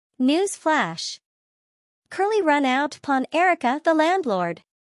News flash. Curly run out upon Erica the landlord.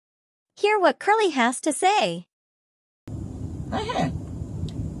 Hear what Curly has to say.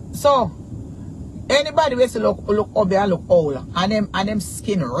 So, anybody who look ugly and look old, and them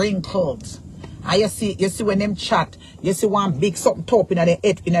skin wrinkled, and you see when them chat, you see one big something top in their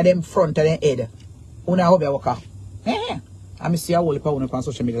head, in them front of their head. Una ugly waka. I see a whole heap of una on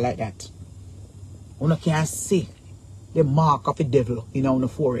social media like that. Una can't see the mark of the devil in our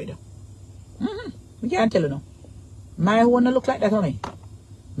forehead. I can't tell you no. My one don't look like that, honey.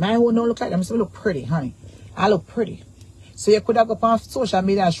 My one don't look like that. I look pretty, honey. I look pretty. So you could have go on social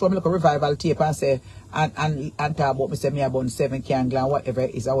media and show me like a revival tape and say and talk about me say me a bun 7 candle and whatever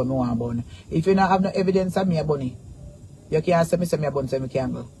it is I want me want bun. If you don't have no evidence of me a bunny, you can't say me a bun 7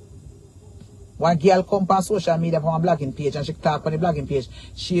 candle. One girl come on social media from a blogging page and she talk on the blogging page.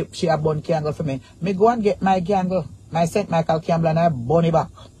 She a bun candle for me. Me go and get my candle, my St. Michael candle, and I bun it back.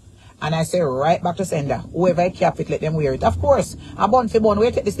 And I say right back to sender. Whoever I cap it, let them wear it. Of course, a bun for bun. Where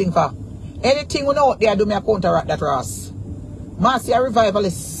you take this thing for? Anything we know out there do me a counteract that Ross. Marcia a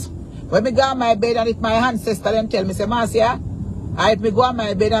revivalist. When me go on my bed and if my ancestor them tell me, say, Marcia, if me go on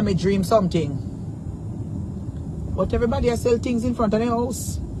my bed and me dream something. But everybody has sell things in front of their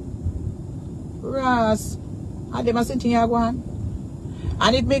house. Ross, and them a sitting here going.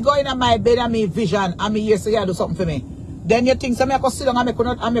 And if me go in on my bed and me vision and me hear say you do something for me, then you think somebody could sit down and me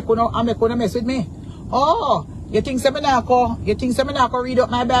could mess with me. Oh, you think somebody now could read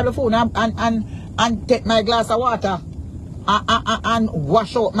up my Bible phone and take my glass of water and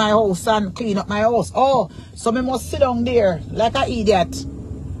wash out my house and clean up my house. Oh, so me must sit down there like an idiot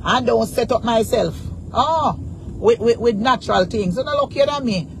and don't set up myself. Oh, with natural things. So don't look here at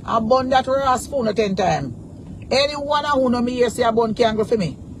me. I burn that Ross phone 10 times. Anyone who know me here say I burn can't go for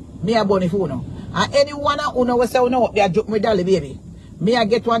me. Me a burn phone. And anyone who know say no, they a joke me dolly baby. Me a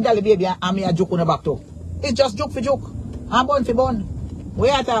get one dolly baby and me a joke on the back too. It's just joke for joke. I'm born for born.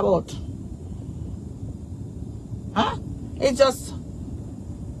 What you talk about? Huh? It's just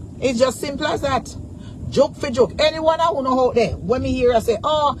simple as that. Joke for joke. Anyone who know out there, when me hear I say,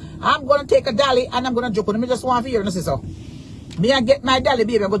 oh, I'm gonna take a dolly and I'm gonna joke on it. Me just want to hear and say so. Me a get my dolly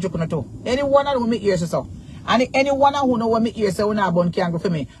baby, I go joke on it too. Anyone who me hear say so. And anyone who know when me hear say when I bun can't go for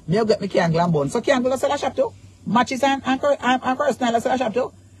me, me a get me candle and bun. So candle I sell a shop too. Matches and personal I sell a shop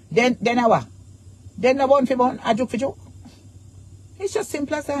too. Then I what? Then I bun for bun, I joke for joke. It's just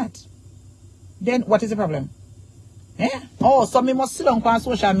simple as that. Then what is the problem? Yeah? Oh, so me must sit down on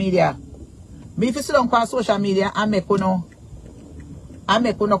social media. Me if you sit down on social media and make you go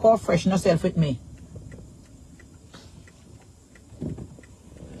fresh yourself with me.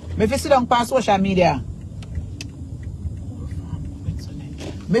 Me if you sit down on social media.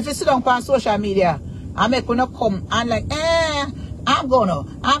 Me if you sit down on social media and make you come and like, I'm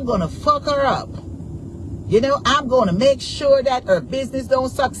gonna fuck her up. You know, I'm going to make sure that her business don't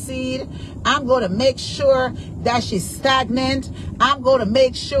succeed. I'm going to make sure that she's stagnant. I'm going to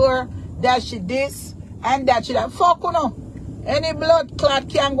make sure that she this and that she that. Fuck, you know. Any blood clot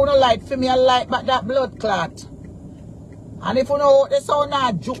can't go to light for me. I light back that blood clot. And if you know this sound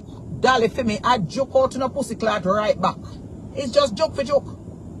not joke, dolly for me, I joke out to no pussy clot right back. It's just joke for joke.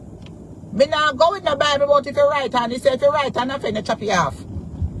 Me now go with the Bible about if you right hand. He say if you right hand, I'm finna chop you off.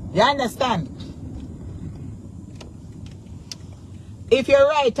 You understand? If you're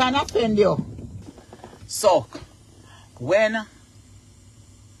right and offend you. So when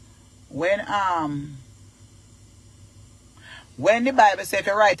the Bible says if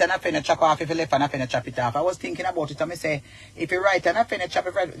you're right and offend, chop off, if you left and offend, chop it off. I was thinking about it and I say if you're right and offend, chop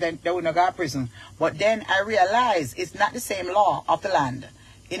it off, then they will not go to prison. But then I realized it's not the same law of the land.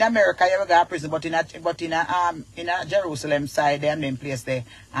 In America, you will go to prison, but in a Jerusalem side, them place there,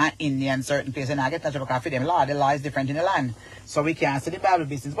 and Indian certain places, and I get that because for them law, the law is different in the land. So we can't see the Bible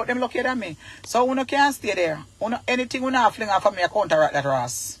business. But them luckier than me. So we can't stay there. Anything we not fling off of me, I counteract that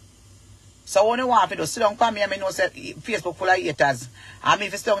Ross. So when you want to do, sit down for me, I mean, no say Facebook full of haters. I mean,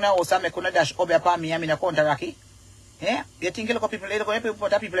 if you stay down in the house, I make a dash over upon me, I mean, a counteract it. Yeah? You think you look at people,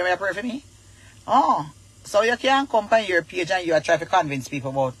 but people may pray for me? Oh. So you can't come on your page and you are trying to convince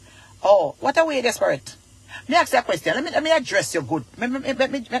people about, oh, what a way desperate. Let me ask you a question. Let me address you good.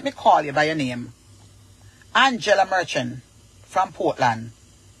 Let me call you by your name. Angela Merchant from Portland,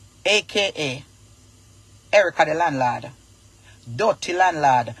 a.k.a. Erica the Landlord, Dirty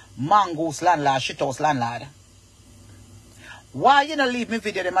Landlord, Mongoose Landlord, Shithouse Landlord. Why you not leave me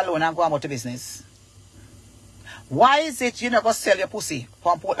video them alone and go about the business? Why is it you never sell your pussy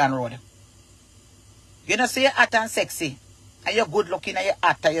from Portland Road? You know, say you're hot and sexy, and you're good looking, and you're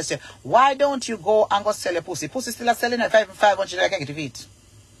hot, and you say, why don't you go and go sell your pussy? Pussy still are selling at $500 I can get to eat.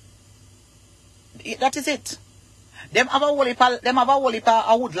 That is it. Them have a whole heap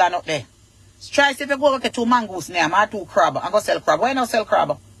of woodland up there. Try see if you go get 2 mangoes now, or 2 crab, and go sell crab. Why not sell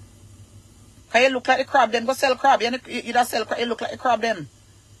crab? Can you look like the crab, them go sell crab. You don't sell crab, you look like the crab, them.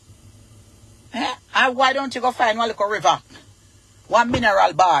 Eh? And why don't you go find one little river? One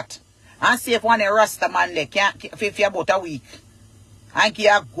mineral bath. And see if one a Rasta man there can if you about a week. And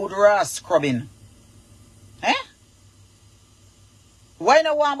give a good rust scrubbing. Eh? Why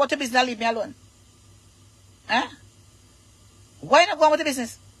not go on about the business and leave me alone? Eh? Why not go on with the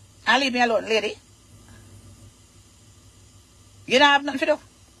business and leave me alone, lady? You don't have nothing to do.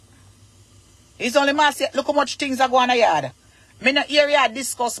 It's only mass. Look how much things are going on in the yard. Me not hear you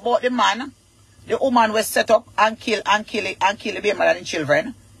discuss about the man, the woman was set up and kill the baby mother and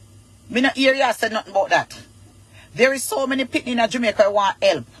children. Me not hear you say nothing about that. There is so many people in Jamaica who want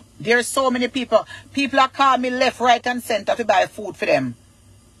help. There are so many people. People are calling me left, right, and center to buy food for them.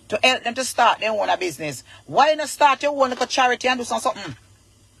 To help them to start their own business. Why not start your own little charity and do something?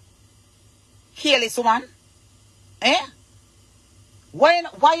 Careless woman. Eh? Why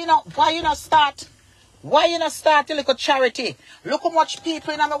you not start a little charity? Look how much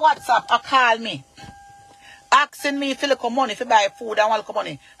people in my WhatsApp are calling me. Asking me for little money to buy food and little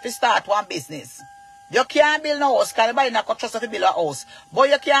money to start one business. You can't build no house, because everybody not trust to build a house. But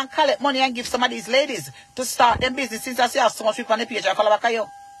you can collect money and give some of these ladies to start them business since I see so much people on the page and follow back at you.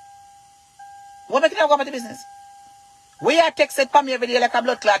 What make you go about the business? We are texted for me every day like a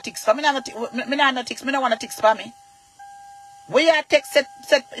blood clot ticks for me. Me not no ticks. Me don't want to ticks for me. We are texted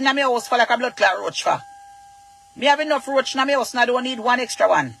set in my house for like a blood clot roach for. Me have enough roach in my house and I don't need one extra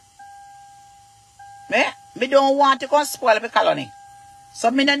one. Me don't want to come spoil the colony. So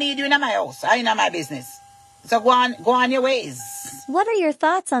me don't need you in my house. I in my business. So go on your ways. What are your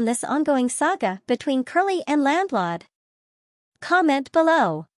thoughts on this ongoing saga between Curly and Landlawd? Comment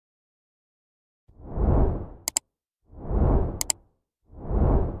below.